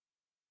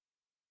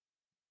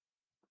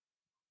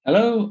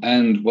Hello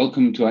and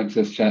welcome to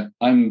Access Chat.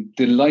 I'm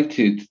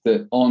delighted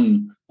that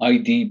on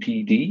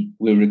IDPD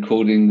we're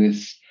recording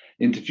this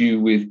interview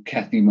with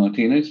Kathy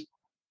Martinez.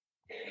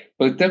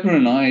 Both Deborah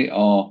and I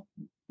are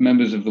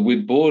members of the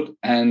WID board,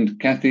 and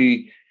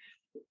Kathy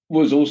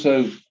was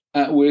also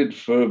at WID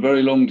for a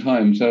very long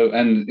time.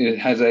 And it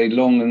has a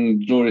long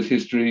and glorious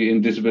history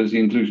in disability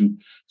inclusion.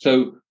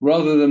 So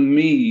rather than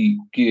me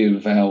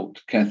give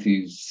out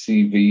Kathy's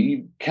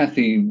CV,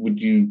 Kathy, would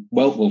you,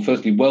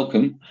 firstly,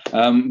 welcome.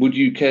 Would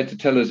you care to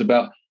tell us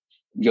about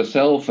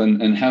yourself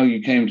and how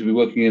you came to be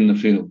working in the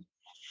field?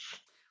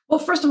 Well,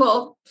 first of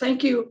all,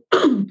 thank you.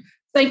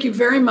 Thank you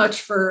very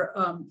much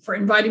for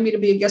inviting me to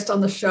be a guest on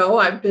the show.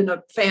 I've been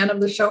a fan of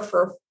the show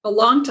for a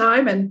long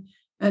time, and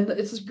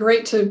it's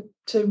great to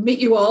meet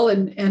you all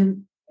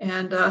and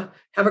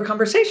have a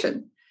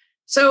conversation.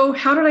 So,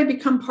 how did I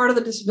become part of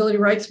the disability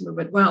rights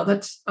movement? Wow,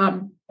 that's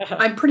I'm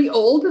pretty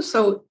old,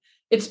 so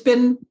it's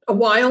been a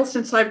while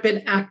since I've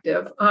been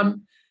active. I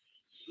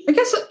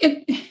guess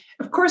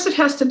of course, it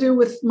has to do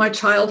with my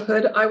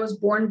childhood. I was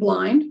born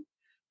blind.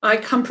 I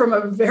come from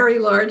a very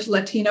large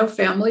Latino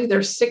family.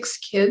 There's 6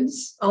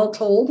 kids, all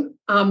told,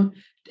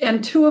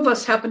 and 2 of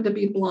us happen to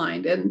be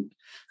blind. And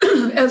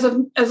as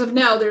of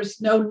now,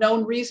 there's no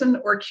known reason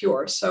or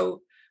cure.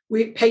 So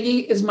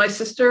Peggy is my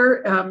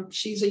sister.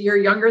 She's a year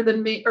younger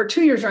than me, or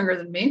 2 years younger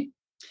than me.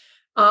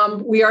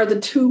 We are the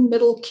 2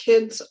 middle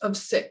kids of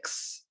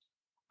 6.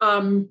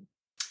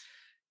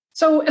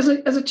 So as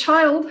a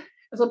child,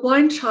 as a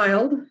blind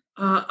child,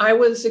 I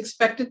was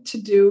expected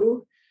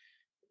to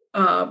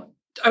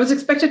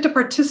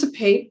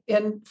participate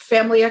in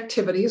family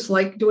activities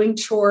like doing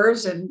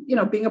chores and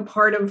being a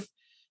part of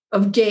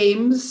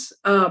games.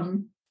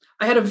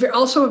 I had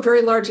also a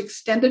very large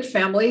extended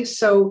family,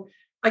 so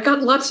I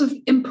got lots of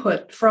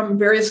input from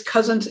various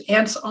cousins,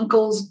 aunts,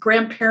 uncles,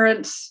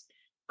 grandparents.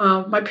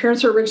 My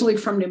parents are originally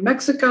from New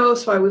Mexico,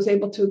 so I was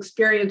able to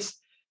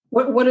experience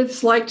what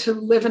it's like to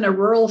live in a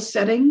rural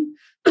setting.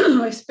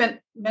 I spent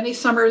many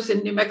summers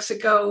in New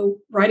Mexico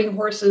riding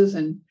horses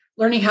and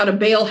learning how to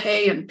bale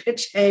hay and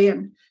pitch hay.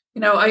 And,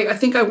 I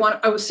think I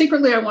wanted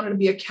to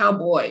be a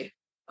cowboy.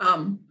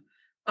 And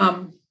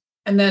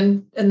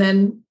then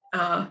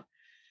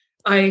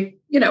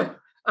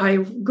I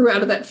grew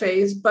out of that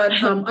phase, but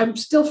I'm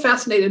still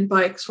fascinated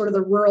by sort of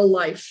the rural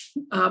life.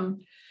 My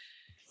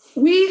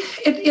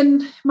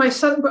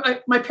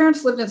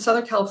parents lived in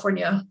Southern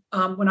California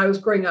when I was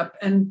growing up,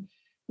 and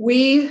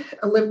we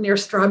lived near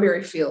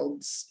strawberry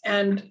fields.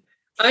 And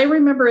I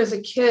remember as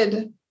a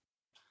kid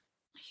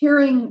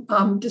hearing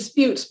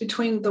disputes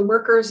between the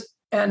workers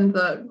and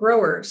the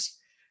growers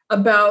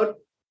about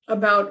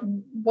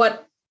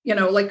what,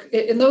 like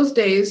in those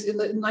days, in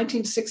the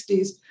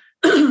 1960s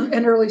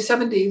and early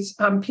 70s,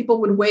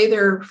 people would weigh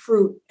their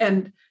fruit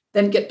and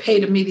then get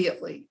paid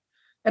immediately.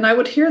 And I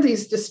would hear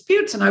these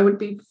disputes and I would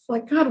be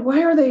like, God,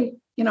 why are they,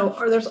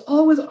 there's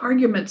always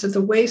arguments at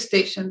the weigh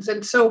stations.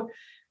 And so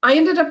I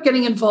ended up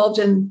getting involved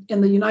in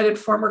the United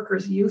Farm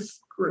Workers Youth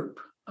Group.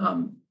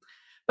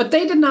 But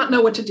they did not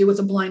know what to do with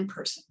a blind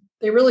person.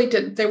 They really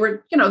didn't. They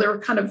were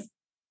kind of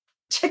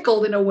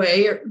tickled in a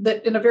way, or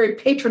that in a very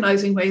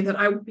patronizing way, that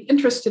I would be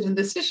interested in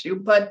this issue.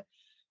 But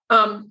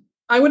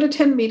I would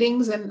attend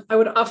meetings, and I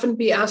would often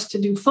be asked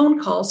to do phone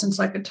calls since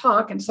I could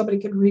talk, and somebody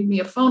could read me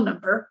a phone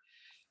number,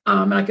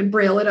 and I could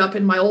braille it up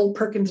in my old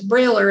Perkins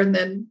Brailler, and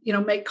then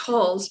make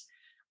calls.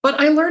 But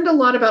I learned a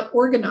lot about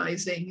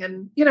organizing,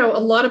 and a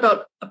lot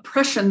about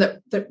oppression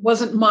that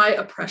wasn't my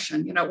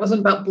oppression. It wasn't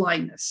about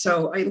blindness.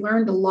 So I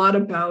learned a lot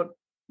about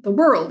the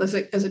world as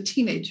a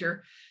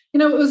teenager. It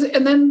was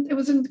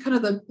in kind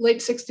of the late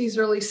 60s,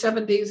 early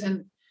 70s,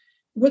 and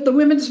with the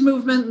women's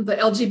movement, the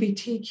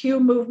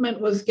LGBTQ movement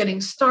was getting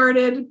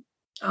started.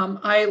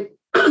 I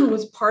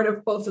was part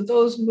of both of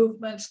those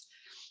movements.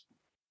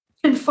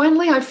 And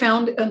finally, I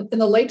found in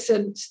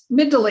the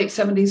mid to late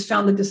 70s,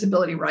 found the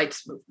disability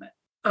rights movement.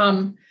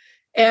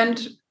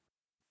 And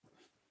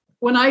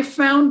when I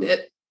found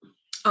it,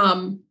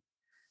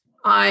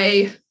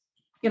 I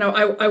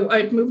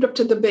moved up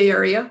to the Bay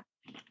Area.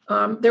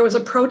 There was a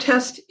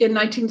protest in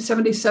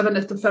 1977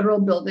 at the Federal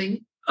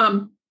Building.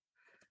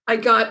 I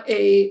got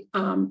an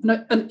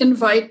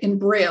invite in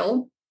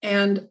Braille,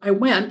 and I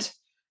went.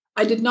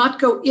 I did not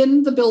go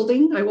in the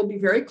building. I will be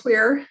very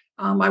clear.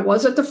 I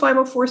was at the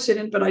 504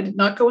 sit-in, but I did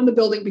not go in the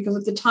building because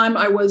at the time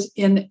I was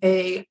at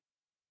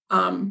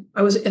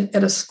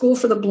a school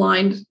for the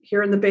blind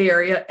here in the Bay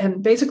Area.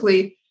 And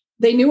basically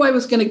they knew I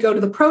was going to go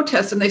to the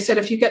protest. And they said,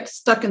 if you get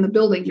stuck in the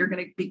building, you're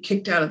going to be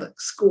kicked out of the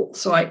school.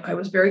 So I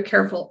was very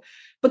careful,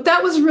 but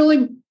that was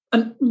really,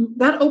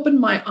 that opened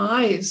my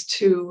eyes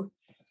to,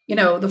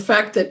 the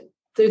fact that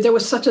there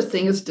was such a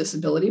thing as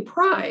disability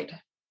pride.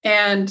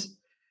 And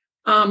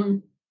at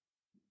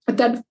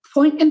that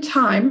point in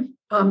time,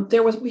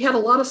 we had a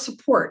lot of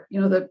support.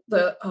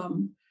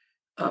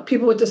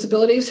 People with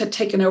disabilities had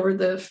taken over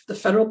the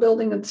federal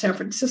building in San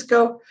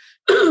Francisco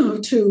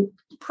to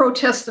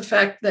protest the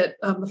fact that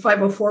the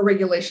 504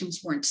 regulations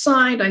weren't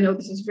signed. I know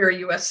this is a very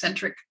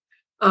U.S.-centric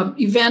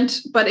event,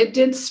 but it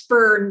did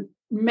spur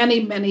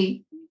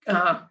many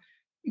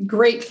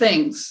great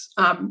things.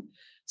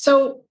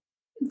 So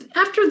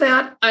after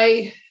that,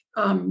 I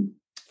was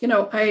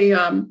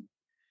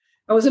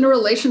in a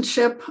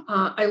relationship.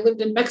 I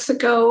lived in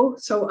Mexico,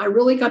 so I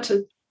really got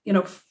to,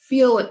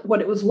 feel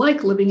what it was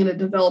like living in a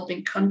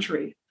developing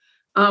country.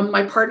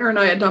 My partner and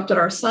I adopted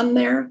our son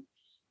there,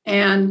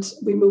 and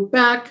we moved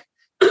back.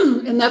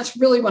 And that's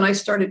really when I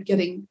started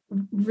getting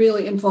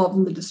really involved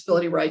in the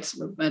disability rights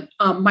movement.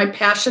 My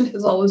passion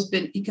has always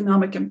been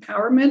economic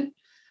empowerment.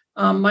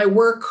 My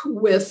work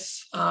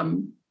with,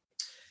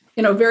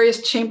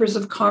 various chambers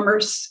of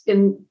commerce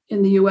in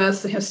the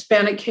U.S., the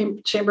Hispanic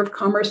Chamber of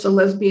Commerce, the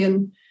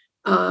Lesbian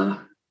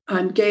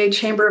and Gay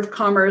Chamber of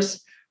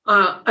Commerce.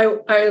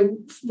 I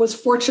was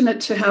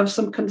fortunate to have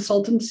some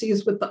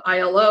consultancies with the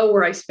ILO,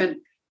 where I spent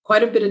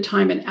quite a bit of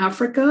time in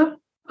Africa.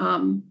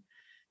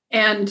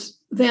 And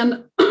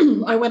then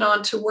I went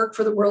on to work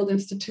for the World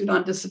Institute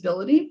on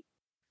Disability.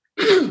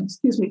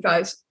 Excuse me,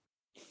 guys.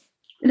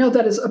 I know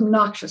that is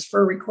obnoxious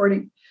for a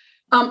recording.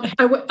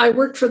 I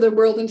worked for the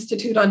World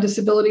Institute on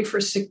Disability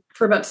for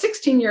about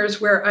 16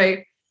 years, where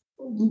I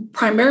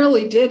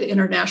primarily did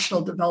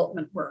international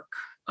development work,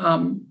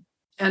 and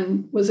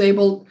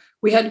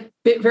we had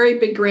very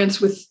big grants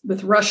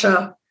with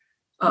Russia,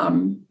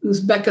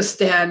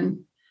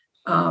 Uzbekistan,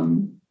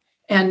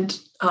 and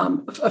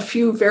a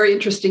few very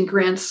interesting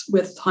grants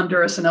with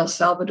Honduras and El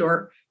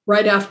Salvador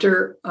right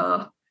after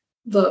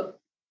the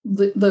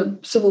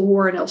civil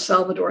war in El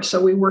Salvador.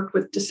 So we worked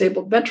with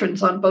disabled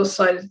veterans on both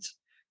sides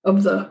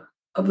of the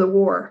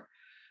war.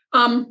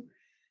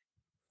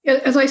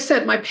 As I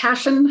said, my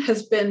passion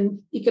has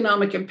been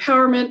economic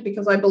empowerment,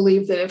 because I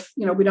believe that if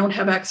we don't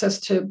have access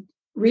to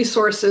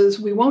resources,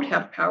 we won't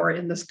have power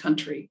in this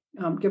country.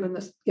 Given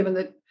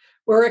that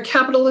we're a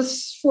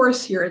capitalist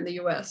force here in the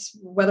U.S.,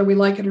 whether we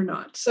like it or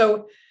not.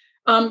 So,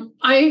 during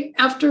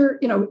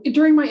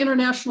my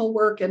international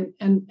work and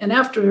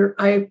after,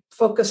 I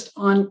focused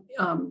on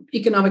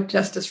economic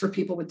justice for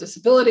people with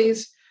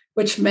disabilities,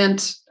 which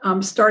meant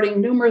starting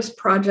numerous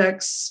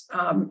projects,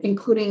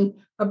 including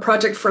a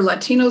project for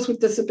Latinos with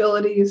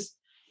disabilities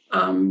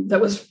that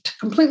was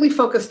completely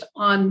focused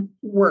on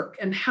work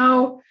and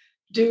how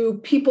do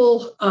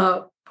people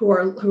who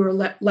are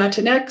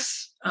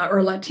Latinx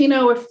or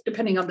Latino,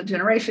 depending on the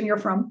generation you're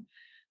from,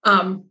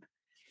 how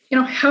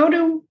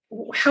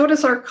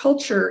does our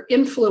culture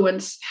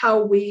influence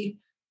how we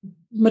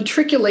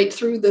matriculate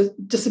through the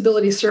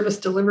disability service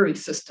delivery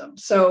system?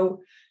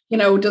 So,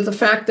 does the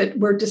fact that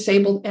we're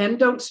disabled and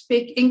don't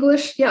speak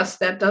English? Yes,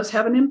 that does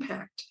have an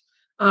impact.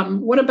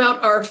 What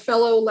about our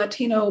fellow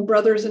Latino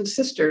brothers and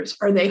sisters?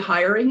 Are they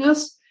hiring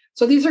us?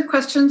 So these are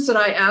questions that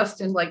I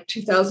asked in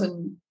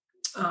 2000.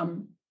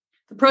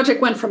 The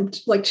project went from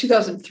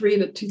 2003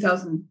 to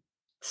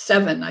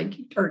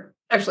 2007, or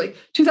actually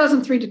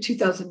 2003 to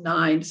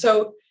 2009.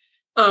 So,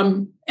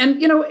 and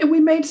we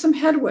made some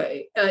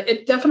headway.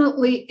 It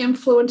definitely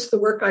influenced the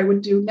work I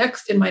would do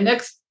next in my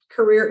next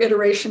career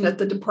iteration at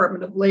the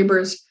Department of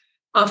Labor's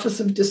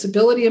Office of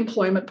Disability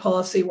Employment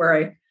Policy, where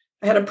I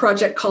had a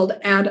project called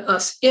Add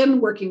Us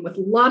In, working with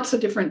lots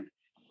of different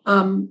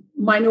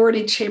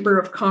minority chamber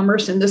of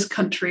commerce in this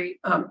country,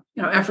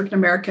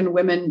 African-American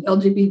women,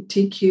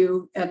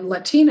 LGBTQ, and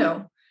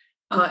Latino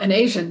and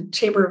Asian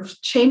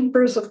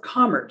chambers of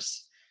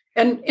commerce.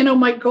 And,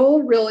 my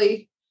goal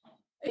really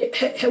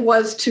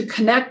was to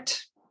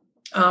connect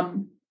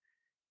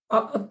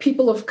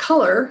people of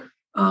color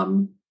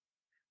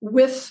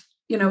with,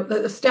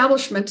 the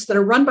establishments that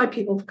are run by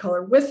people of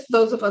color with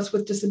those of us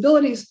with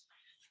disabilities.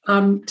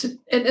 And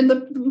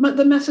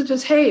the message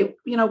is, hey,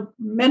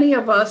 many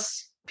of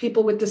us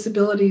people with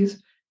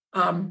disabilities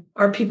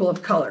are people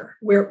of color.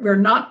 We're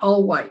not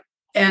all white,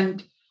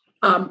 and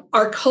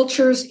our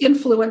cultures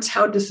influence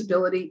how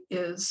disability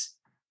is,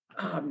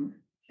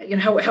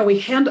 how we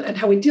handle and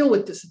how we deal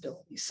with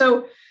disability.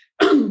 So,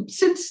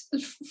 since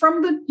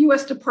from the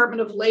U.S.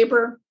 Department of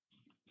Labor,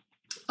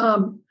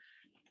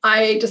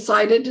 I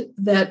decided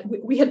that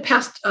we had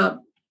passed.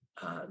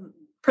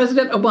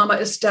 President Obama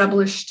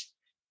established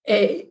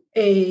an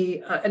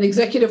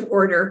executive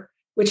order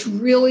which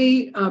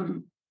really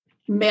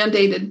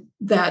mandated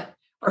that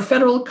our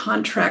federal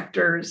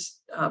contractors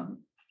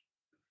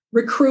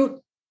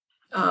recruit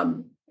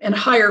and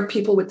hire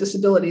people with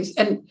disabilities,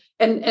 and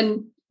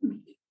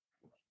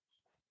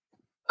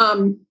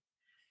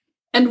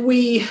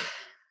we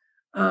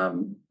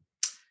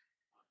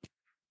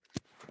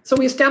so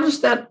we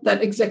established that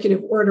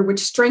executive order, which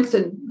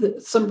strengthened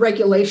some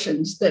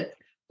regulations that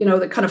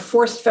that kind of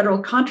forced federal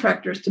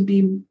contractors to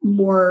be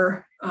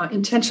more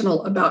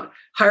intentional about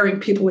hiring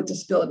people with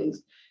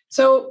disabilities.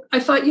 So I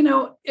thought,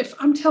 if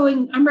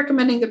I'm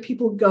recommending that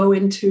people go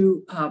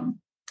into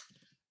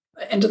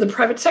the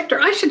private sector,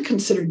 I should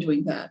consider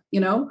doing that.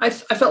 I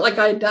felt like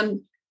I had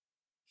done.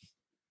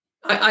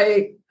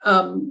 I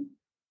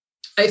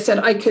said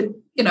I could.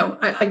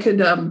 I could.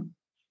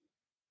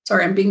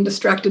 Sorry, I'm being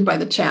distracted by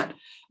the chat.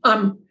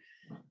 I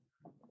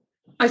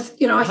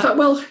thought,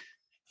 well,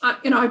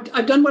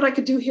 I've done what I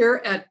could do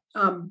here at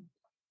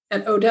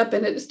ODEP,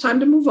 and it's time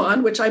to move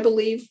on, which I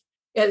believe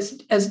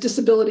as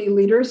disability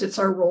leaders, it's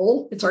our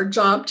role, it's our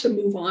job to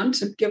move on,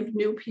 to give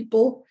new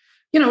people,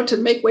 to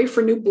make way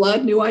for new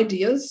blood, new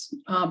ideas.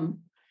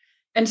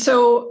 And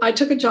so I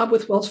took a job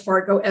with Wells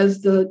Fargo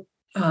as the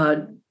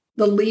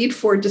lead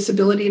for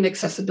disability and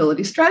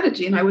accessibility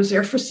strategy. And I was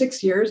there for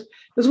 6 years. It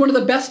was one of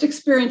the best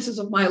experiences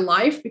of my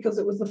life because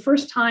it was the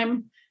first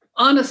time,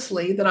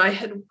 honestly, that I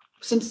had,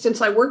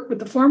 since I worked with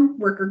the farm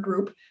worker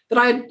group,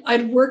 that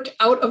I'd worked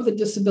out of the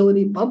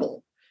disability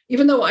bubble.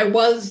 Even though I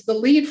was the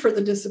lead for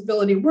the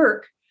disability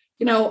work,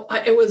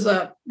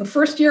 the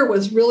first year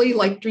was really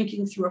like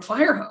drinking through a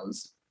fire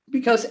hose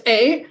because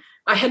I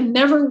had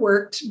never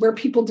worked where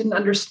people didn't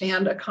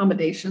understand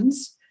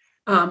accommodations.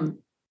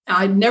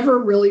 I never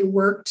really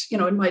worked,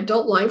 in my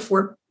adult life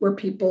where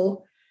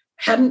people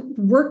hadn't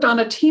worked on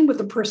a team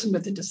with a person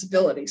with a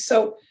disability.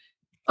 So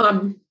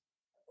it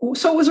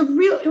was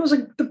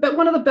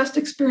one of the best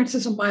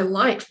experiences of my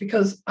life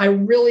because I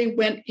really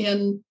went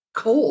in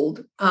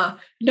cold,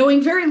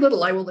 knowing very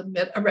little, I will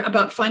admit,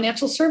 about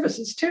financial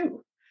services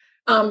too.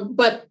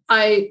 But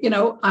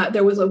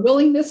there was a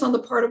willingness on the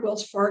part of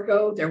Wells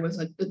Fargo. There was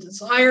a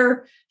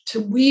desire to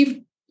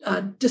weave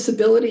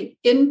disability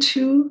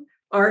into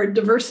our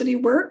diversity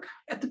work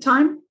at the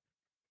time.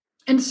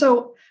 And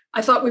so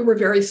I thought we were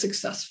very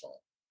successful.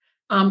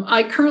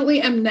 I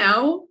currently am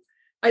now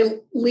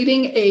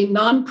leading a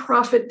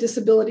nonprofit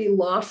disability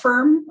law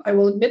firm. I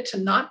will admit to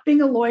not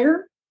being a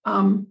lawyer.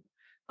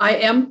 I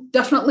am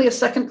definitely a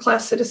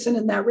second-class citizen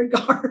in that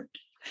regard.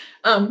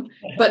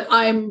 But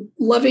I'm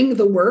loving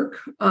the work.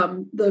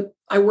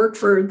 I work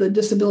for the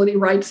disability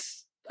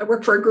rights. I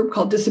work for a group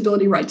called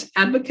Disability Rights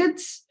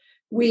Advocates.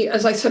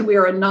 As I said, we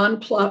are a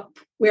nonprofit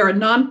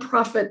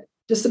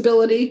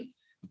disability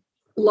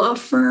law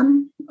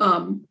firm,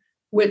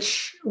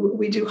 which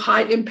we do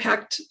high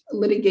impact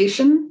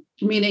litigation,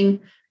 meaning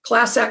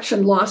class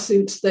action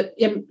lawsuits that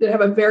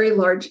have a very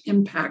large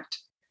impact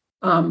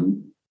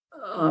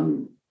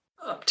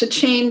to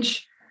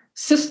change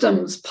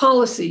systems,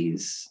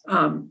 policies,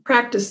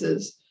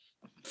 practices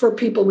for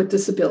people with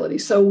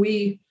disabilities. So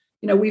we've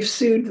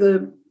sued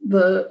the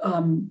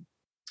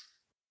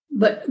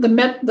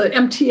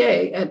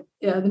MTA at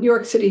the New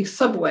York City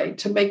subway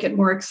to make it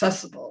more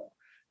accessible.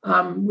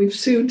 We've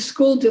sued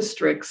school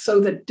districts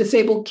so that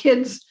disabled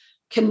kids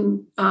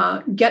can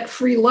get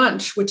free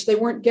lunch, which they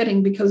weren't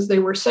getting because they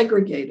were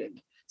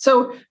segregated.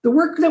 So the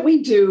work that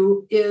we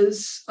do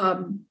is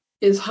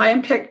high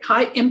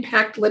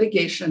impact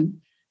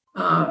litigation.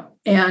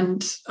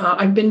 And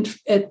I've been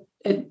at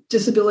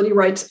Disability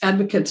Rights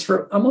Advocates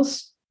for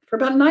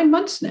about 9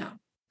 months now.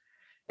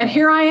 And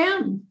here I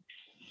am.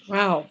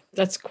 Wow,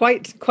 that's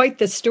quite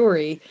the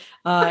story,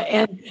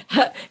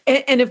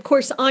 and of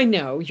course I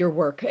know your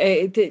work.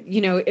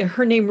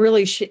 Her name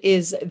really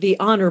is the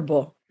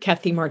Honorable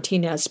Cathy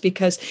Martinez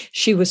because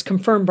she was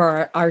confirmed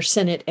by our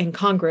Senate and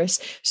Congress.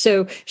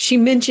 So she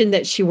mentioned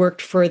that she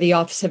worked for the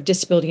Office of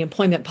Disability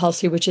Employment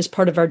Policy, which is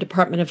part of our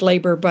Department of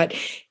Labor, but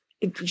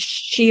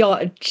she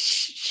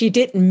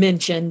didn't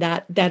mention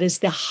that is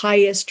the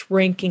highest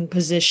ranking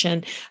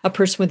position a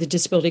person with a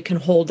disability can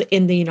hold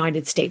in the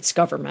United States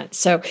government.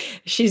 So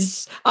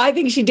I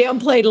think she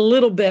downplayed a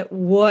little bit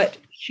what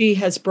she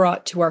has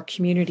brought to our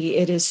community.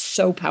 It is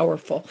so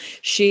powerful.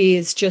 She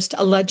is just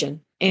a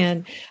legend.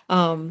 And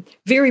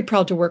very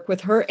proud to work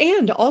with her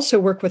and also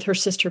work with her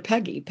sister,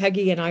 Peggy.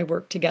 Peggy and I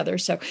work together.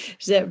 So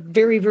she's a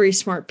very, very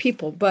smart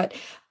people. But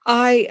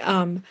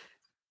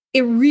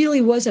it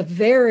really was a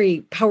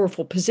very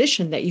powerful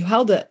position that you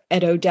held at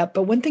ODEP.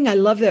 But one thing I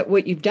love that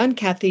what you've done,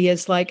 Cathy,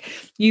 is like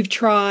you've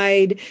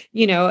tried,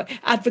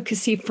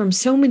 advocacy from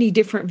so many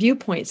different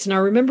viewpoints. And I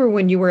remember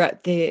when you were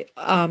at the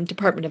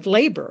Department of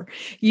Labor,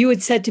 you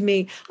had said to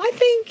me, I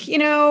think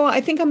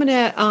I'm going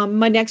to,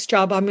 my next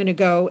job, I'm going to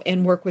go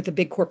and work with a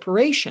big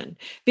corporation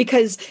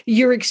because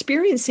you're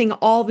experiencing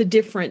all the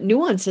different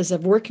nuances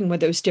of working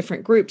with those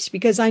different groups.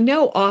 Because I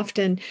know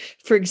often,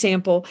 for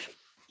example,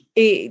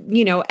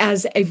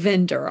 as a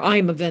vendor,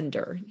 I'm a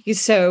vendor.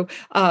 So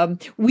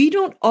we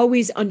don't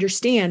always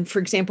understand, for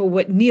example,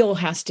 what Neil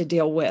has to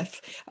deal with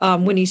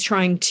when he's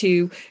trying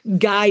to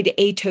guide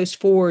ATOS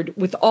forward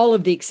with all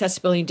of the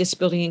accessibility and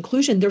disability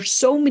inclusion. There's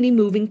so many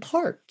moving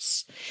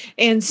parts.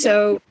 And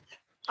so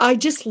I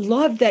just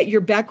love that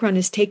your background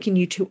has taken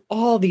you to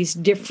all these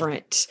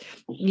different,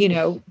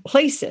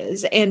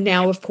 places. And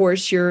now, of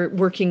course, you're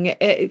working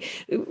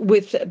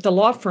with the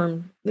law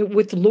firm,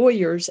 with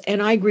lawyers.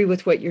 And I agree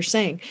with what you're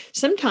saying.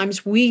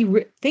 Sometimes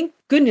we thank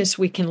goodness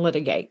we can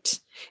litigate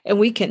and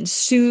we can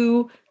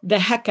sue the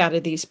heck out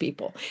of these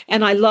people.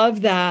 And I love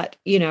that,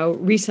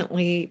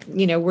 recently,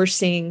 we're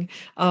seeing,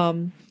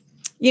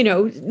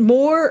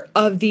 more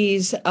of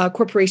these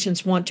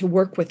corporations want to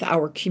work with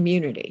our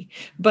community,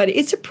 but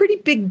it's a pretty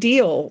big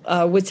deal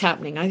what's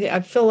happening.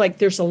 I feel like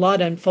there's a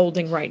lot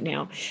unfolding right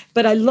now,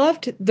 but I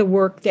loved the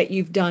work that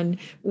you've done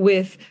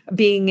with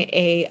being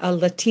a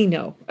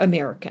Latino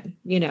American,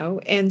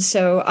 and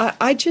so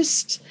I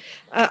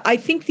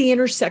think the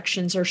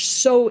intersections are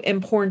so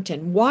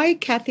important. Why,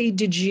 Cathy,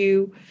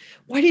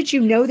 Why did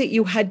you know that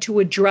you had to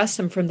address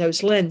them from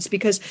those lenses?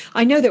 Because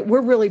I know that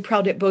we're really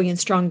proud at Billion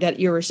Strong that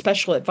you're a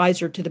special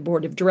advisor to the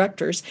board of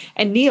directors,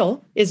 and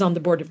Neil is on the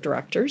board of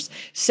directors.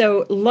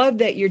 So love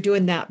that you're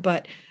doing that.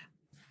 But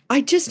I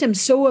just am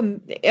so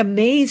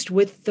amazed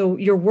with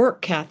your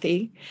work,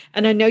 Kathy.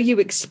 And I know you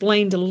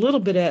explained a little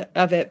bit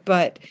of it,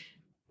 but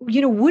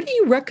what do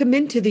you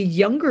recommend to the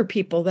younger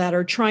people that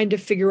are trying to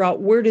figure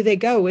out where do they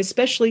go?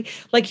 Especially,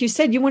 like you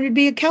said, you wanted to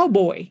be a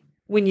cowboy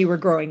when you were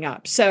growing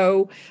up.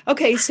 So,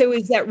 okay, so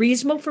is that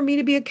reasonable for me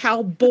to be a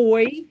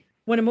cowboy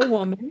when I'm a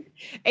woman?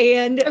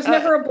 And I was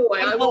never a boy.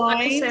 I will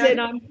say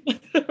I've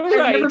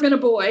never been a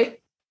boy.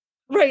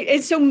 Right.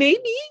 And so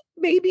maybe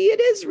it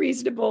is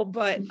reasonable,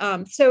 but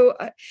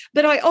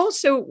but I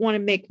also want to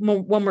make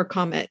one more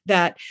comment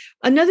that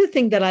another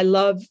thing that I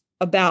love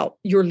about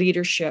your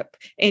leadership,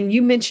 and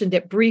you mentioned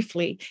it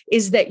briefly,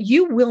 is that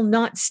you will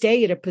not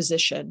stay at a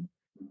position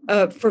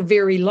for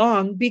very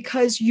long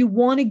because you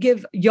want to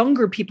give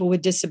younger people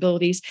with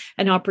disabilities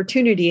an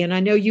opportunity. And I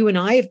know you and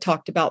I have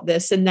talked about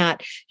this, and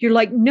that you're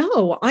like,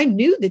 no, I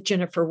knew that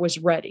Jennifer was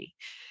ready.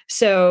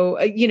 So,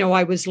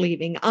 I was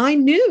leaving. I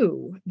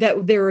knew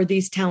that there are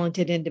these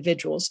talented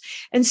individuals.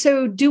 And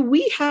so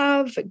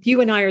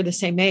you and I are the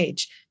same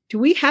age. Do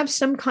we have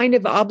some kind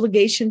of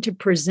obligation to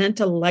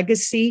present a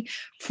legacy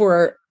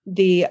for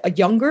the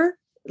younger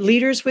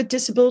leaders with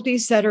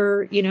disabilities that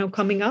are,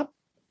 coming up?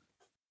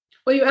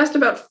 Well, you asked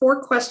about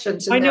 4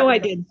 questions. I know I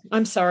did.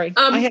 I'm sorry.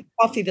 I had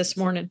coffee this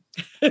morning.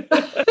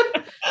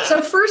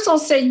 So first I'll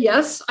say,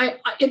 yes,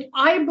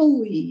 I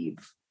believe,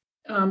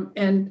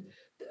 and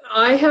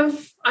I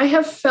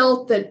have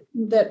felt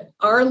that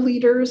our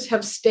leaders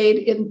have stayed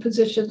in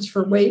positions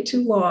for way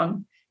too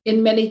long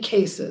in many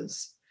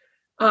cases,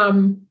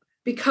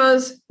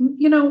 because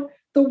the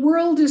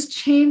world is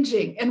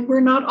changing, and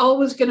we're not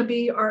always going to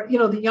be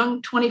the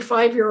young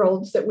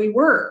 25-year-olds that we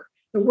were.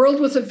 The world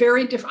was a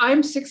very different.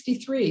 I'm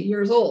 63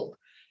 years old,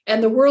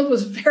 and the world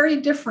was very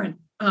different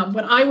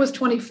when I was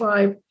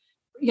 25.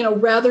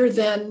 Rather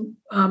than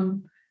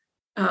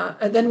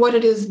what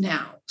it is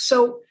now.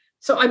 So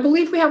I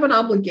believe we have an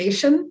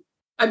obligation.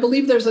 I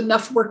believe there's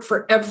enough work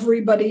for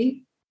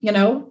everybody.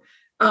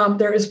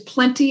 There is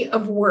plenty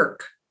of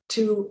work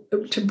to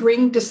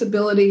bring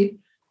disability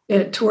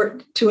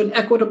to an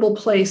equitable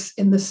place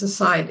in the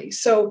society.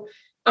 So,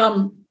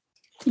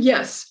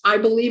 yes, I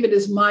believe it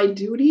is my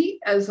duty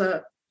as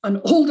an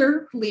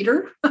older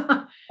leader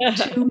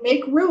to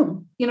make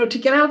room, to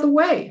get out of the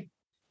way.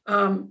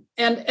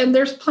 And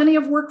there's plenty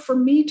of work for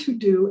me to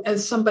do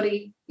as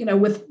somebody,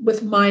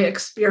 with my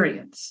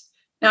experience.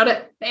 Now,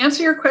 to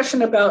answer your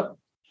question about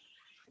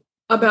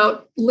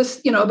the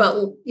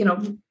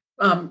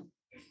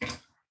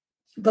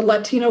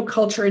Latino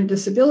culture and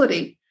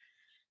disability,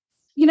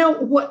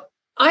 what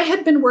I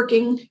had been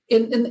working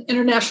in the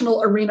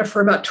international arena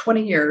for about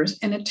 20 years,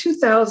 and in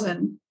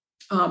 2000,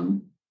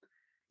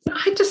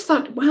 I just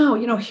thought, wow,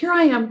 here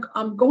I am,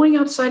 I'm going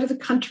outside of the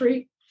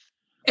country.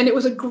 And it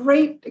was a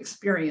great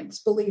experience,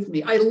 believe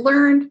me. I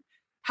learned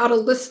how to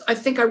listen. I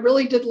think I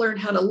really did learn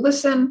how to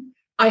listen.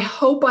 I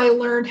hope I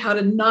learned how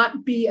to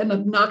not be an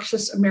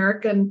obnoxious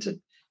American to,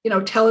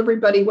 tell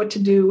everybody what to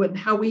do and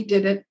how we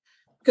did it,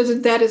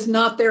 because that is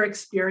not their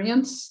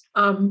experience.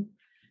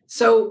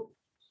 So,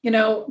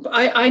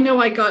 I know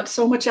I got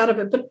so much out of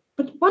it. But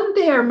one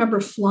day I remember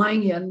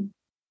flying in,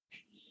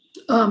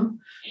 I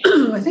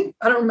don't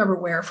remember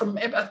where, from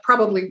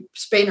probably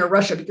Spain or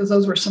Russia, because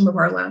those were some of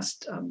our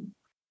last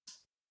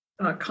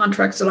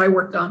contracts that I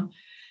worked on.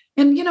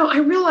 And, I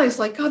realized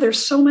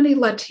there's so many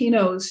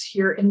Latinos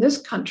here in this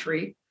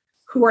country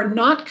who are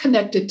not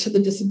connected to the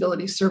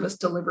disability service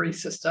delivery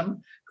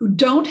system, who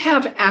don't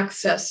have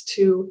access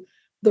to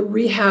the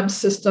rehab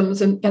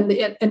systems and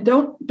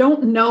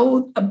don't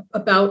know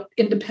about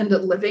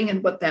independent living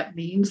and what that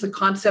means, the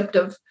concept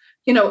of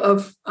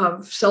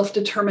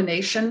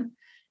self-determination.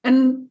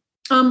 And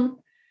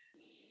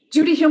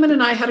Judy Heumann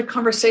and I had a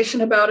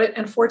conversation about it,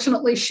 and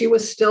fortunately, she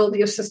was still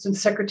the assistant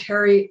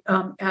secretary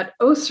at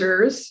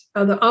OSERS,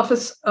 the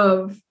Office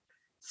of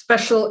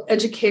Special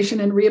Education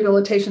and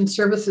Rehabilitation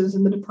Services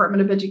in the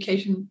Department of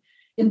Education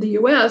in the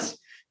U.S.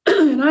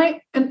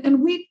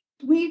 and we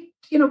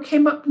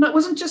came up. And it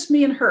wasn't just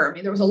me and her. I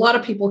mean, there was a lot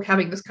of people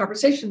having this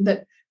conversation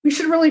that we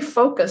should really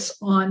focus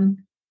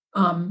on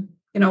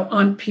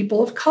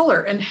people of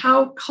color and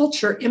how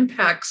culture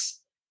impacts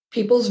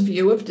people's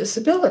view of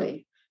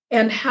disability,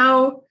 and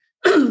how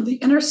the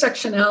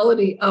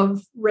intersectionality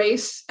of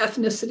race,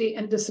 ethnicity,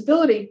 and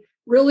disability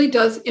really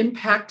does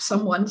impact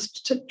someone's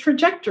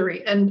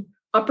trajectory and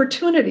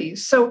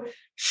opportunities. So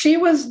she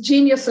was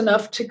genius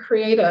enough to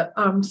create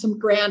some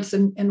grants,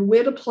 and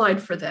WID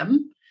applied for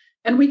them,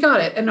 and we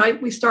got it. And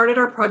we started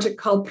our project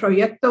called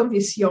Proyecto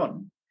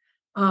Visión.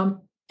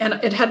 And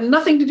it had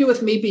nothing to do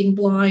with me being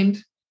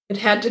blind. It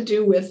had to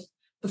do with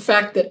the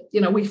fact that,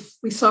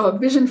 we saw a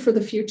vision for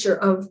the future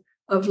of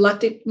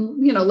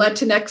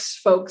Latinx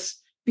folks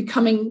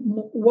becoming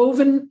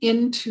woven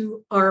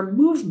into our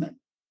movement.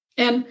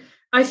 And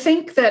I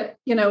think that,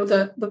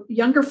 the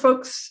younger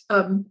folks,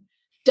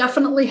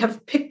 definitely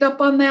have picked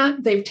up on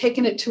that. They've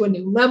taken it to a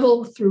new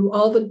level through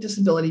all the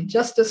disability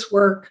justice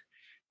work.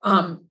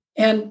 And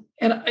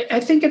I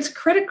think it's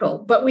critical,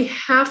 but we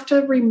have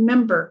to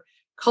remember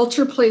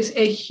culture plays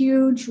a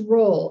huge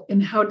role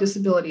in how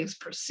disability is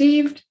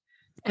perceived.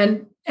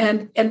 And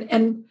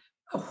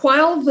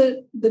while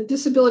the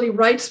disability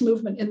rights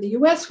movement in the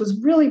US was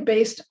really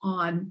based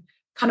on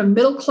kind of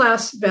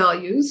middle-class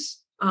values,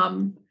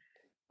 I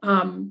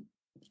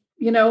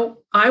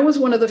was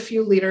one of the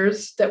few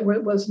leaders that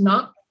was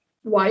not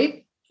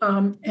white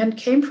and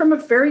came from a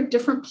very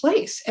different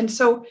place. And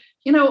so,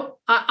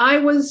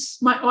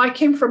 I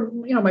came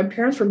from, my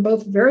parents were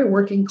both very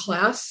working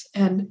class,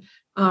 and,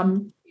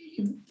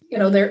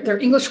 their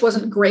English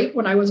wasn't great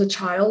when I was a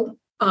child.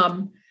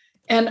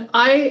 And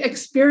I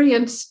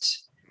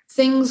experienced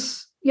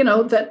things,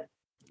 that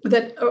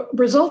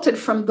resulted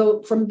from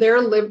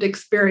their lived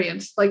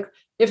experience. Like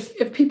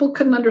if people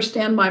couldn't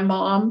understand my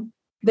mom,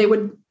 they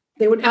would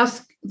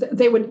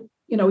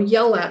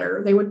yell at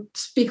her. They would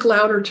speak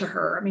louder to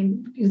her. I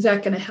mean, is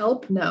that going to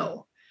help?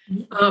 No.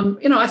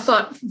 I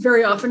thought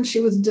very often she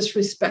was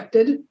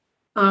disrespected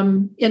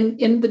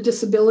in the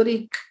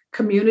disability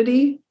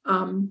community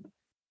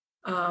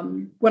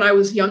when I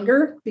was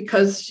younger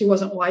because she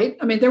wasn't white.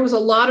 I mean, there was a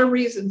lot of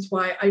reasons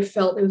why I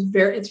felt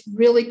it's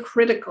really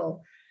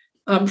critical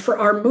for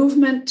our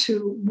movement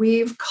to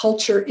weave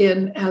culture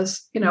in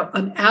as,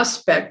 an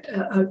aspect,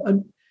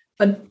 a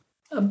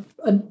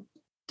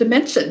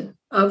dimension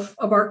of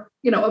our,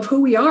 of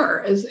who we are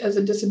as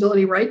a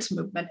disability rights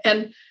movement.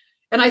 And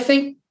I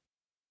think,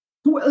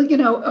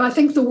 I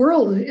think the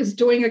world is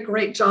doing a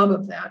great job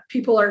of that.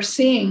 People are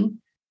seeing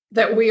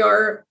that we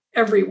are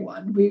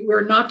everyone.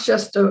 We're not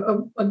just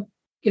an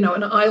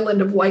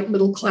island of white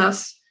middle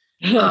class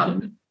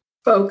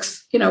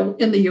folks,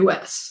 in the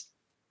US.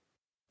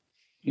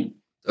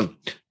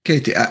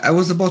 Katie, I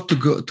was about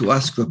to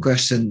ask you a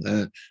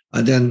question,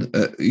 and then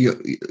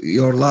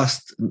your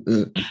last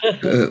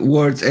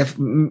words have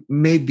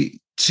maybe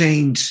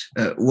change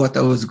what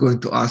I was going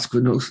to ask.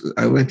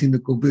 I went in a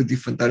completely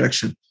different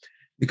direction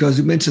because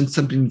you mentioned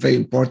something very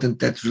important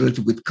that's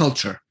related with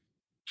culture.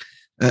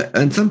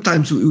 And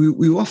sometimes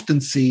we often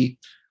see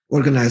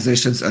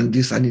organizations, and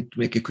this I need to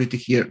make a critic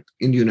here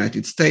in the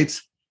United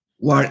States,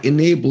 who are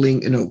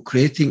enabling,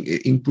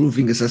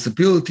 improving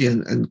accessibility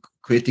and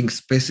creating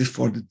spaces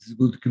for the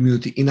disability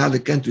community in other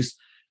countries.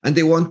 And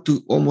they want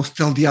to almost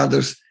tell the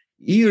others,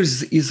 here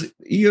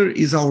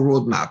is our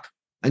roadmap,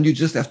 and you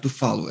just have to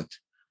follow it.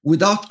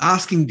 Without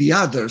asking the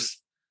others,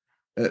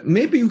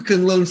 maybe we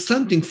can learn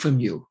something from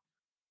you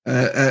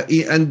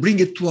and bring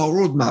it to our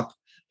roadmap.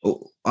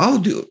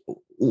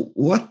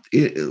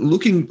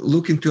 Looking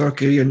to your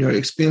career and your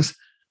experience,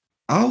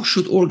 how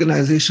should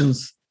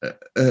organizations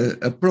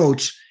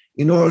approach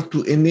in order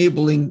to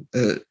enabling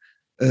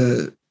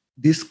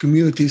these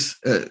communities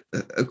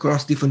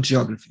across different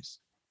geographies?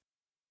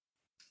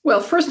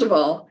 Well, first of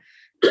all,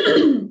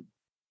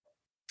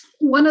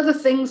 one of the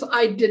things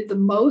I did the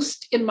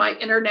most in my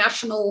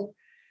international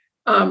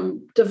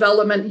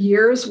development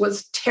years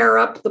was tear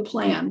up the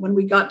plan when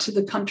we got to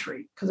the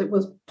country because it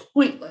was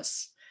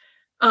pointless.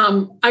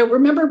 I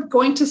remember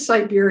going to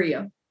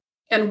Siberia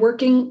and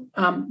working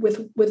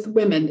with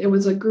women. It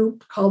was a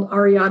group called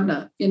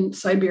Ariadna in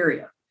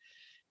Siberia.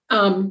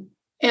 And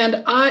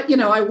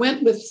I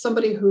went with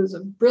somebody who's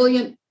a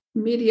brilliant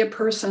media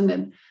person,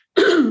 and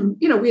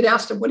we'd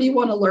asked him, "What do you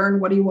want to learn?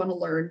 What do you want to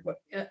learn?"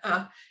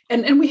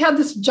 And we had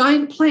this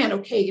giant plan.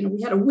 Okay,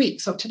 we had a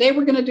week. So today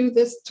we're going to do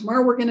this.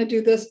 Tomorrow we're going to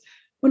do this.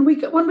 When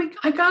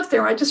I got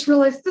there, I just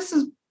realized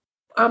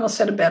I almost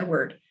said a bad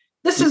word.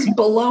 This is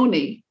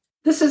baloney.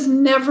 This is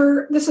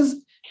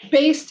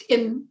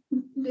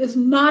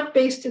not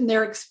based in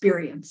their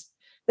experience.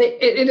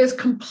 It is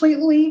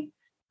completely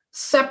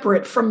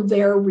separate from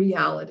their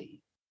reality.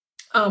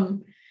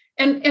 And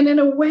in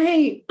a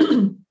way,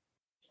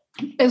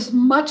 as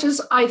much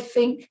as I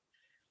think,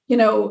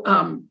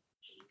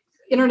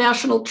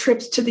 international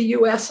trips to the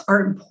US are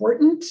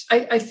important,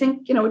 I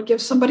think, it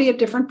gives somebody a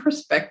different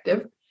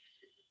perspective.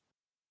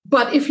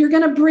 But if you're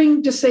going to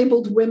bring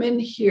disabled women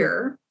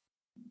here,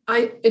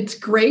 it's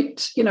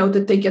great,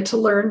 that they get to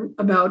learn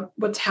about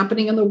what's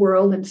happening in the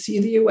world and see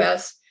the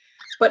US.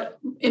 But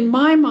in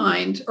my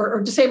mind,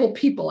 or disabled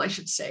people, I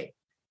should say,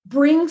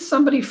 bring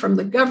somebody from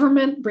the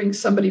government, bring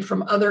somebody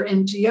from other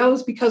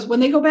NGOs, because when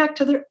they go back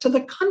to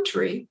the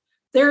country,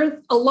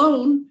 they're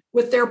alone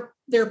with their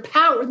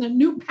power, the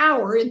new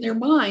power in their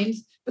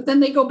minds, but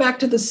then they go back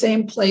to the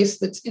same place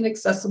that's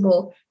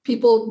inaccessible.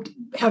 People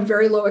have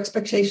very low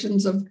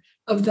expectations of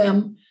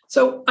them.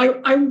 So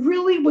I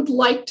really would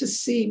like to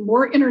see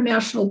more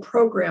international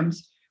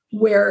programs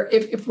where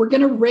if we're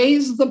going to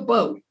raise the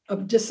boat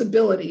of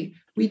disability,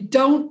 we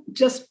don't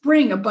just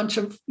bring a bunch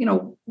of,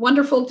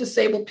 wonderful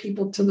disabled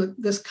people to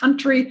this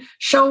country,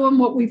 show them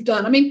what we've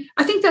done. I mean,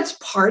 I think that's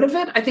part of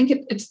it. I think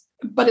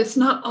but it's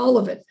not all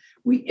of it.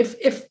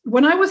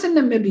 When I was in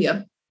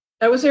Namibia,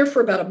 I was there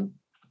for about,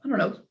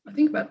 I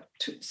think about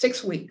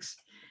 6 weeks.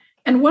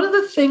 And one of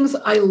the things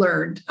I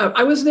learned,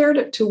 I was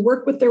there to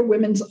work with their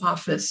women's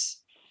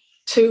office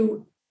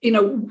to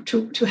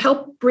to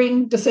help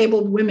bring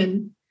disabled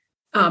women,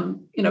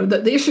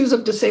 the issues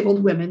of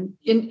disabled women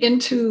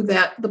into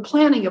the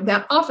planning of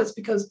that office,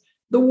 because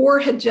the war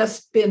had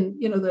just been,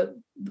 the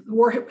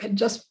war had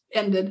just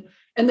ended,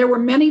 and there were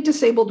many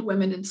disabled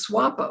women in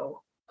SWAPO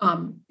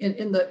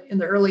in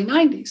the early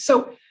 90s.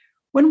 So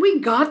when we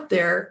got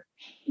there,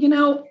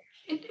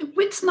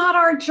 it's not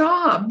our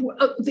job.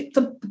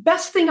 The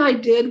best thing I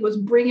did was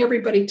bring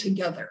everybody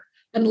together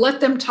and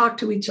let them talk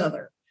to each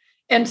other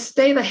and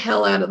stay the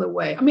hell out of the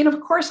way. I mean, of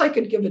course I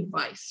could give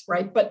advice,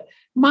 right? But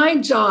my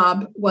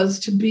job was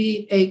to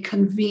be a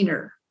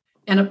convener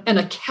and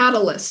a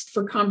catalyst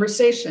for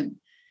conversation.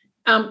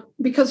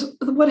 Because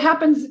what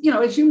happens,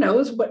 as you know,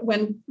 is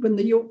when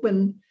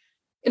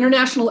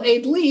international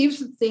aid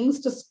leaves, things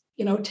just,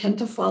 tend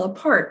to fall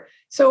apart.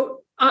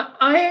 So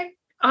I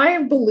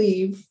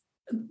believe,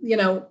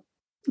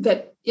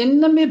 that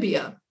in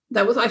Namibia,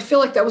 I feel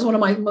like that was one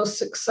of my most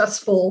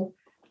successful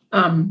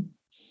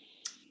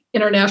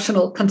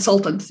international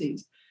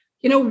consultancies.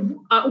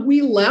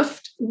 We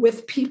left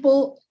with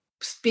people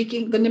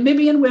speaking, the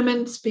Namibian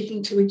women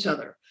speaking to each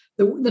other.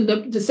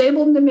 The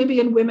disabled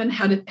Namibian women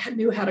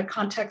knew how to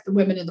contact the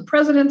women in the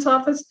president's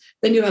office.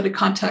 They knew how to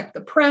contact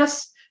the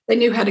press. They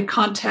knew how to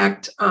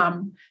contact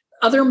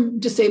other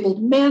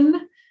disabled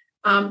men.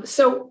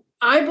 So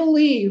I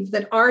believe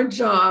that our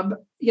job,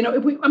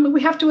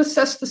 we have to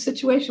assess the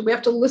situation. We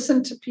have to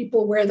listen to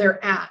people where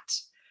they're at.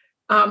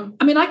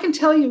 I can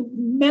tell you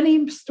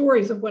many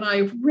stories of when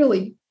I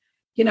really,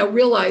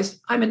 realized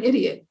I'm an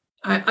idiot.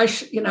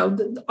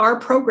 Our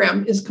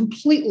program is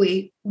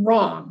completely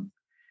wrong.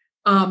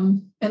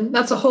 And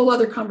that's a whole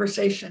other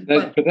conversation.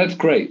 But that's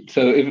great.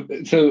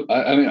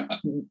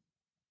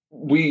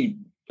 We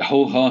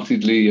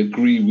wholeheartedly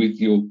agree with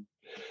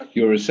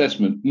your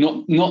assessment.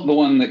 Not the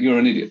one that you're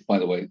an idiot, by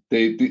the way.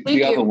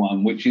 The other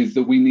one, which is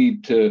that we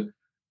need to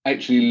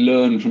actually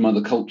learn from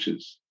other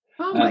cultures.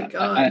 Oh my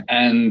God!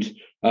 And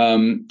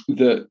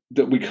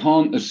that we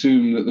can't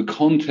assume that the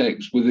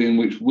context within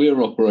which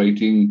we're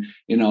operating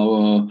in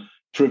our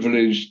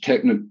privileged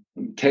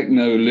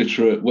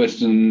techno-literate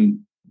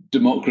Western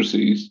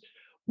democracies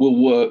will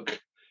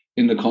work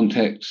in the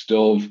context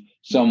of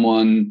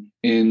someone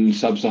in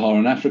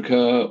sub-Saharan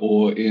Africa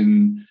or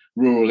in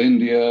rural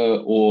India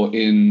or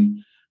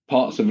in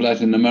parts of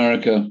Latin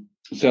America.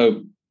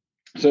 So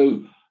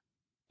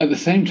at the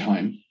same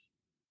time,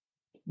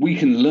 we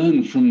can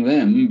learn from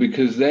them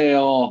because they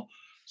are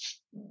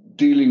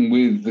dealing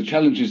with the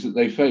challenges that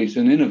they face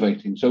and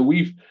innovating. So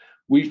we've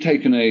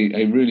taken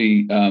a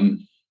really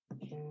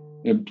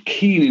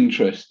keen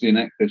interest in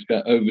Access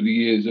Chat over the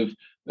years of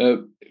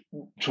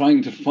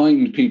trying to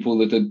find people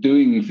that are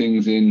doing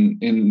things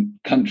in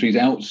countries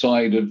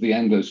outside of the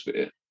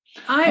Anglosphere.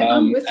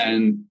 I'm with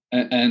you.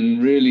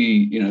 And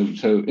really,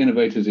 so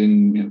innovators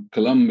in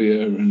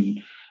Colombia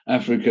and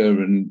Africa,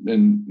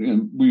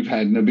 and we've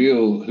had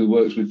Nabil, who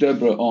works with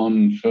Deborah,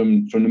 on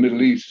from the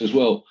Middle East as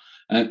well.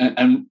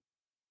 And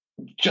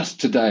just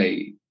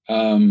today,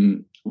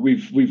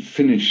 we've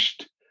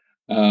finished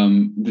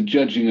the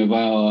judging of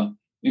our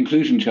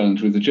inclusion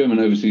challenge with the German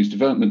Overseas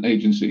Development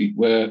Agency,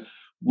 where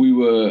we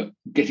were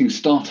getting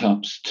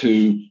startups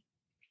to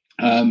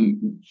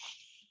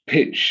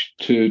pitch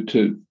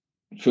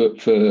for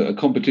a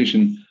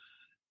competition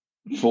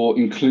for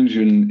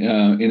inclusion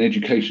in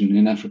education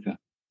in Africa.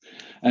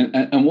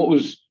 And what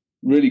was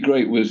really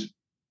great was,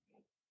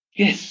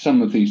 yes,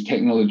 some of these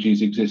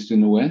technologies exist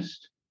in the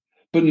West,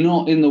 but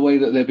not in the way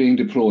that they're being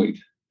deployed,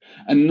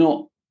 and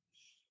not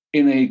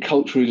in a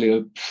culturally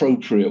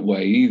appropriate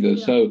way either.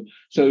 Yeah. So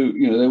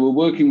they were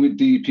working with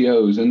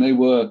DPOs, and they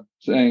were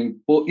saying,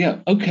 well, yeah,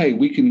 okay,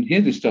 we can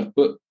hear this stuff,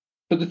 but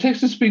the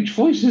text-to-speech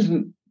voice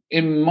isn't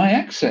in my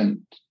accent.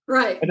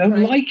 Right. I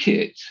don't like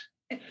it.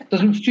 It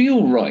doesn't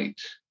feel right.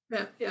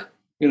 Yeah.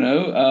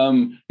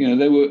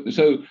 They were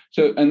so,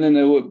 and then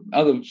there were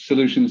other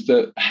solutions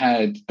that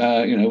had,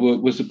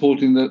 were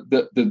supporting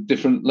the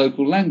different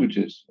local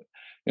languages.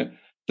 Yeah.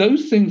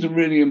 Those things are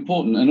really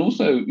important, and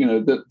also,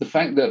 the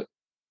fact that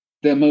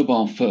they're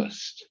mobile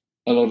first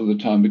a lot of the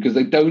time because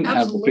they don't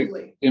Absolutely. have a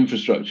big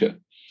infrastructure.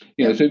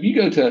 So if you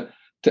go to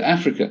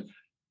Africa,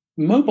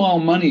 mobile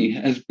money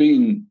has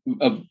been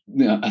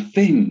a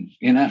thing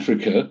in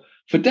Africa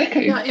for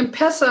decades. Yeah,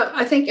 M-Pesa,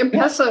 I think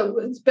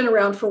M-Pesa has been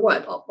around for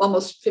what,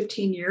 almost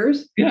 15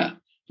 years? Yeah,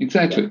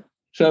 exactly. Yeah.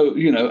 So,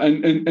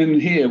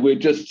 and here we're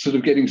just sort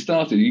of getting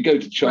started. You go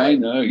to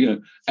China, right.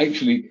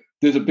 Actually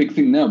there's a big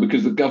thing now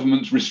because the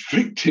government's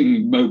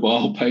restricting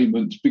mobile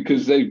payments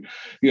because they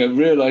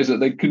realized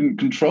that they couldn't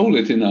control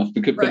it enough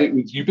but it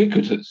was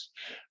ubiquitous.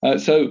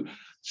 So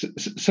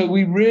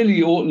we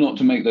really ought not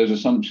to make those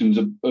assumptions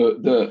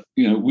that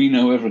we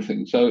know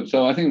everything.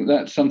 So I think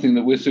that's something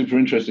that we're super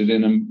interested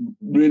in. I'm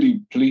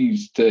really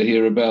pleased to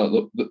hear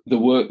about the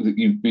work that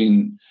you've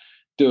been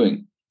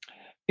doing.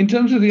 In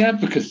terms of the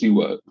advocacy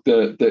work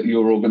that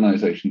your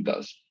organization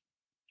does,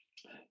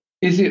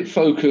 is it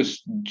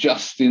focused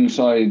just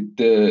inside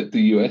the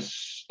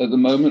US at the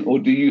moment, or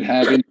do you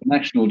have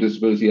international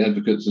disability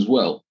advocates as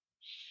well?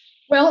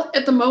 Well,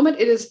 at the moment,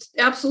 it is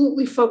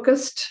absolutely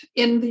focused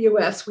in the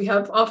US. We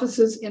have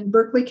offices in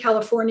Berkeley,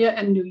 California,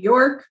 and New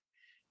York.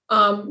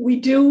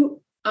 We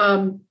do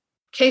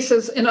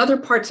cases in other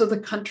parts of the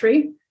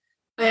country.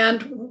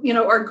 And,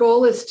 our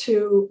goal is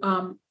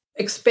to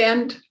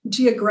expand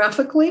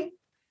geographically.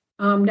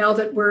 Now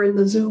that we're in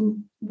the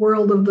Zoom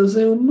world of the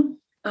Zoom,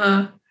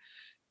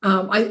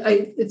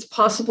 it's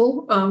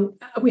possible.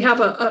 We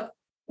have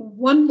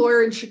one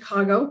lawyer in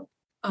Chicago.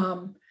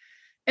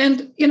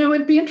 And,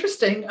 it'd be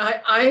interesting.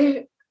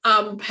 I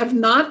have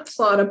not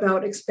thought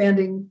about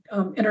expanding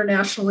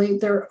internationally.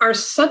 There are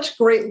such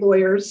great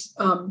lawyers.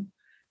 I'm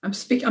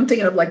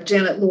thinking of like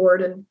Janet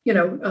Lord and,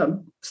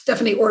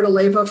 Stephanie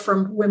Ordaleva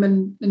from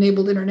Women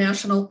Enabled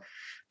International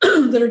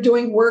that are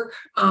doing work.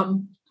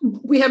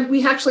 We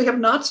actually have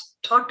not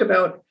talked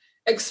about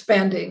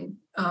expanding,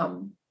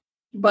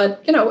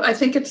 but I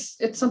think it's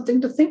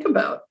something to think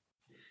about.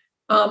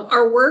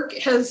 Our work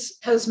has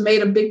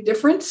made a big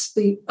difference.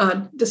 The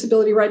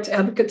Disability Rights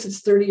Advocates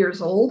is 30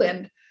 years old,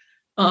 and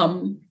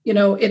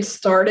it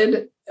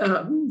started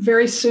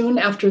very soon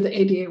after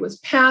the ADA was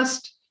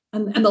passed,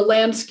 and the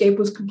landscape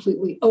was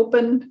completely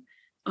opened.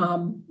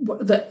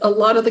 A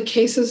lot of the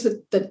cases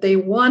that they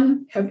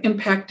won have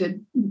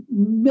impacted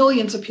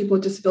millions of people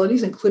with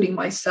disabilities, including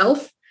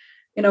myself,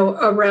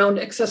 around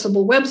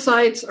accessible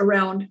websites,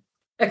 around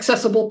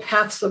accessible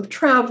paths of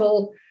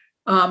travel,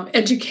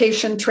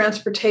 education,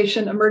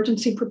 transportation,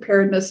 emergency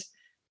preparedness,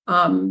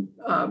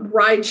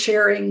 ride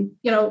sharing.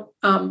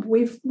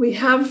 We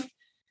have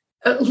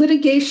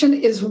litigation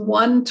is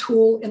one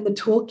tool in the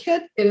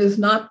toolkit. It is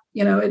not,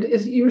 it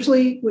is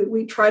usually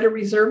we try to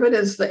reserve it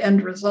as the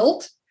end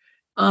result.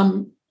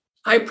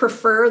 I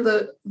prefer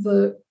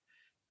the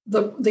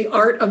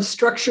art of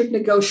structured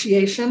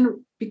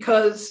negotiation,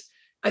 because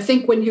I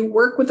think when you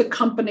work with a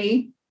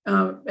company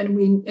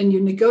and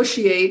you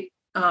negotiate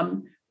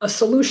a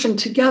solution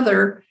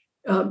together,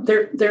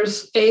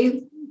 there's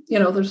a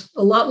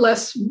lot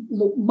less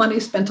money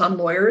spent on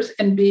lawyers,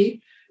 and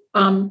B,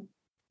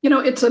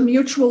 it's a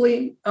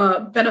mutually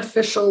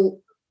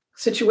beneficial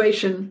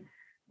situation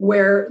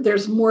where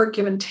there's more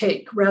give and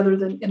take rather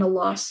than in a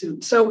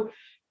lawsuit. So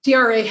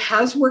DRA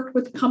has worked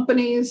with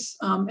companies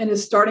and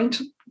is starting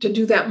to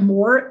do that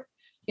more,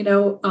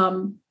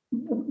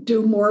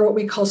 do more what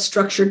we call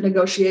structured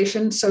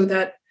negotiation, so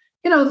that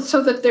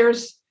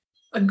there's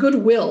a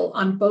goodwill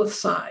on both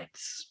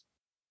sides.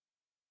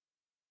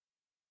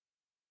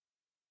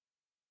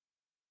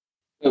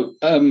 So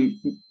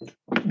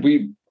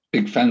we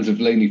big fans of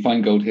Lainey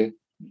Feingold here.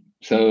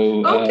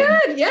 So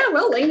good, yeah.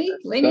 Well, Lainey's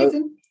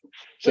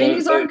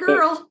our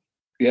girl.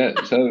 Yeah.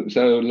 So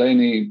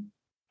Lainey,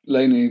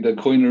 the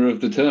coiner of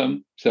the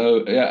term.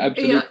 So yeah,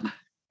 absolutely. Yeah.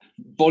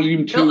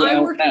 Volume 2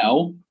 out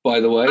now, by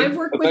the way. I've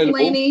worked with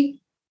Lainey.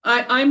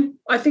 I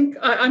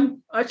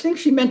think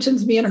she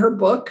mentions me in her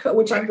book,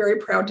 which I'm very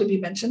proud to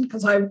be mentioned,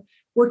 because I've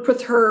worked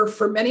with her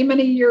for many,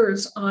 many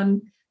years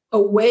on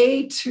a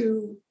way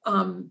to,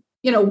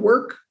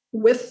 work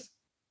with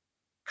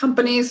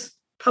companies,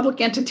 public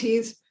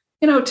entities,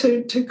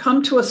 to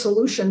come to a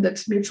solution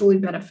that's mutually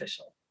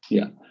beneficial.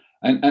 Yeah.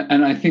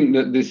 And I think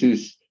that this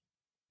is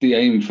the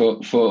aim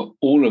for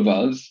all of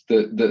us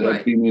that right.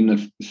 have been in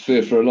the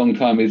sphere for a long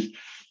time is,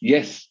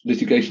 yes,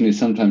 litigation is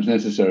sometimes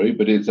necessary,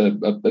 but it's a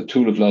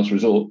tool of last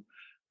resort.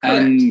 Correct.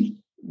 And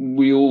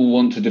we all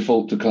want to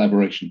default to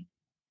collaboration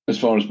as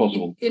far as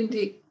possible.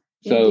 Indeed.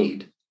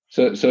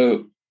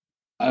 So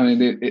I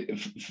mean,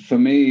 for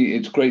me,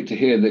 it's great to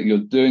hear that you're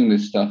doing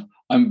this stuff.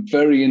 I'm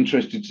very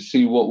interested to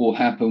see what will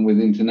happen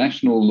with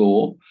international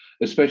law,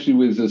 especially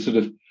with the sort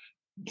of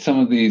some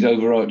of these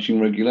overarching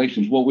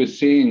regulations. What we're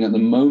seeing at the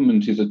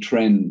moment is a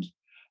trend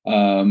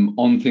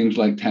on things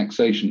like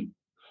taxation,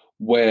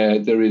 where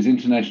there is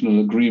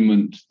international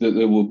agreement that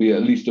there will be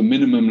at least a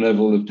minimum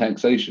level of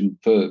taxation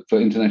for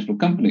international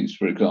companies,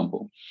 for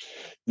example,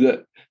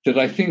 that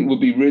I think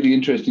would be really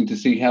interesting to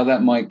see how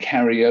that might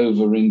carry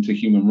over into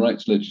human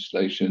rights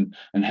legislation,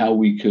 and how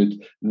we could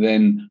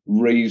then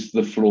raise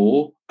the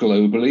floor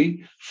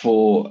globally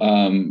for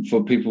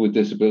people with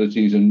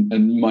disabilities and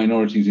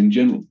minorities in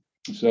general.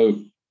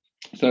 So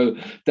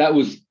that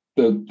was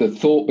the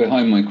thought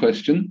behind my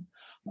question.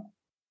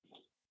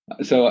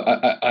 So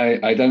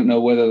I don't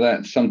know whether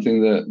that's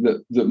something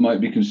that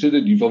might be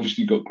considered. You've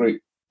obviously got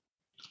great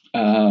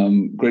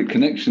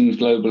connections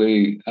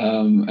globally,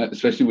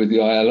 especially with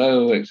the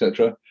ILO,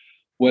 etc.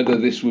 Whether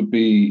this would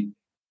be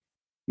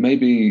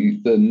maybe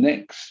the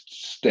next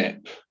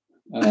step.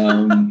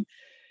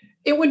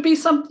 It would be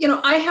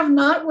I have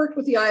not worked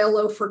with the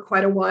ILO for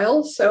quite a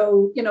while.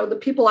 So, the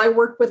people I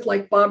work with,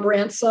 like Bob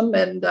Ransom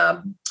and,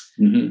 oh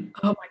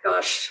my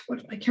gosh,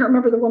 I can't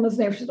remember the woman's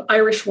name. She's an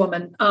Irish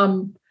woman.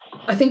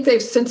 I think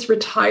they've since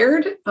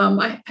retired.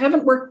 I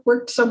haven't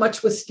worked so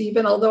much with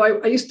Stephen, although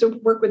I used to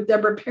work with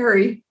Deborah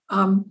Perry.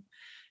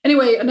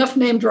 Anyway, enough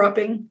name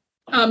dropping.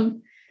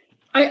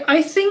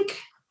 I think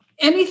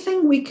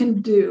anything we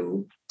can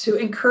do to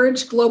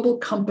encourage global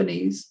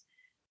companies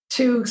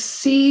to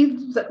see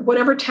that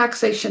whatever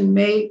taxation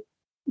may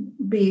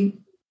be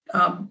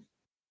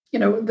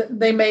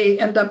they may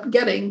end up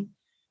getting,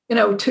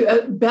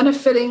 to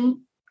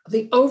benefiting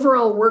the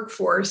overall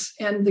workforce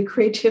and the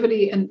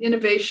creativity and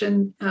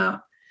innovation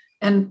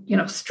and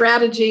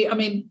strategy. I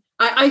mean,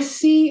 I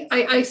see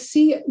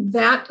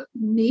that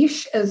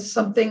niche as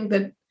something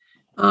that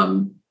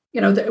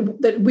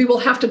that we will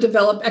have to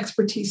develop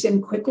expertise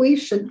in quickly.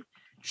 Should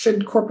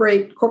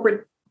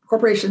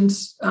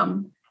corporations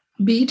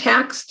be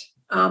taxed?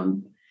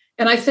 And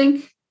I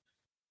think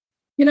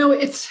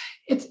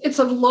it's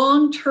a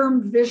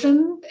long-term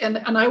vision,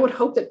 and I would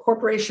hope that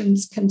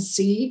corporations can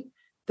see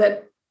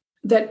that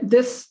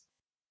this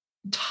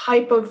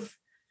type of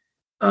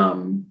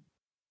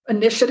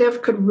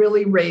initiative could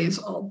really raise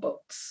all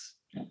boats.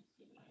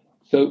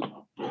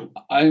 So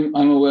I'm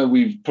aware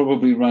we've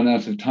probably run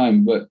out of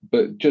time, but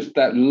just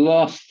that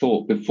last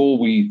thought before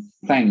we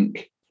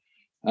thank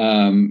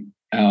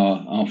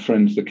our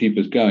friends that keep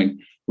us going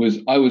was,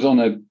 I was on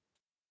a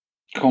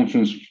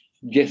conference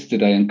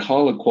yesterday and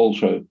Carla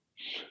Qualtrough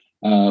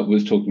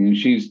was talking, and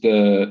she's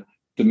the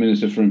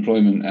Minister for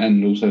Employment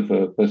and also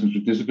for Persons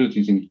with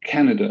Disabilities in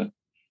Canada.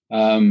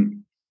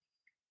 And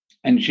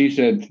she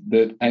said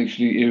that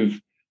actually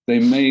if they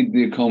made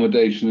the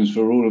accommodations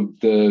for all of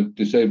the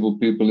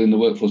disabled people in the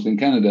workforce in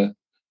Canada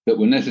that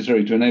were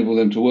necessary to enable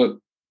them to work,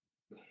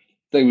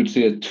 they would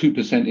see a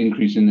 2%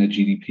 increase in their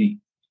GDP.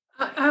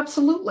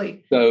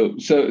 Absolutely. So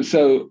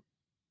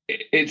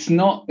it's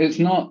not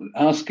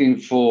asking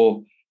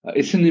for,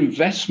 it's an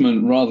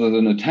investment rather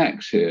than a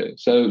tax here.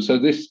 So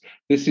this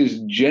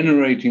is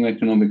generating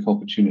economic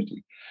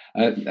opportunity.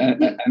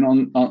 And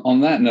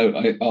on that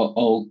note,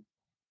 I'll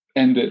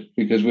end it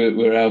because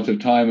we're out of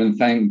time, and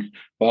thank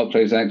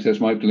Barclays Access,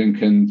 Mike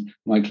Link and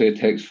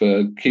MyClearText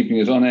for keeping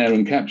us on air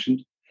and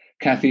captioned.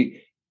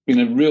 Kathy, been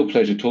a real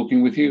pleasure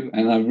talking with you,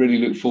 and I really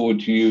look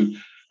forward to you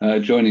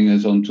joining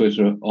us on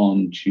Twitter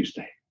on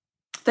Tuesday.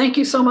 Thank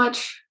you so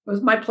much. It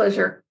was my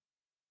pleasure.